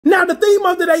Now, the theme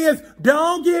of the day is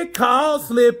don't get caught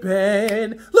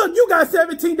slipping. Look, you got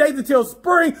 17 days until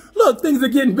spring. Look, things are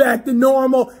getting back to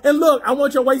normal. And look, I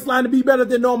want your waistline to be better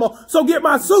than normal. So get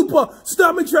my super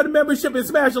stomach shredder membership and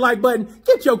smash the like button.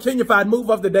 Get your KENYAFIED move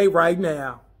of the day right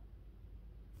now.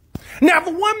 Now,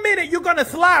 for 1 minute, you're going to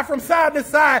slide from side to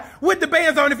side with the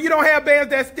bands on. If you don't have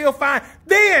bands, that's still fine.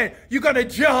 Then you're going to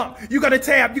jump. You're going to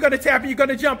tap. You're going to tap and you're going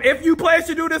to jump. If you plan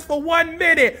to do this for 1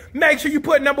 minute, make sure you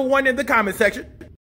put number 1 in the comment section.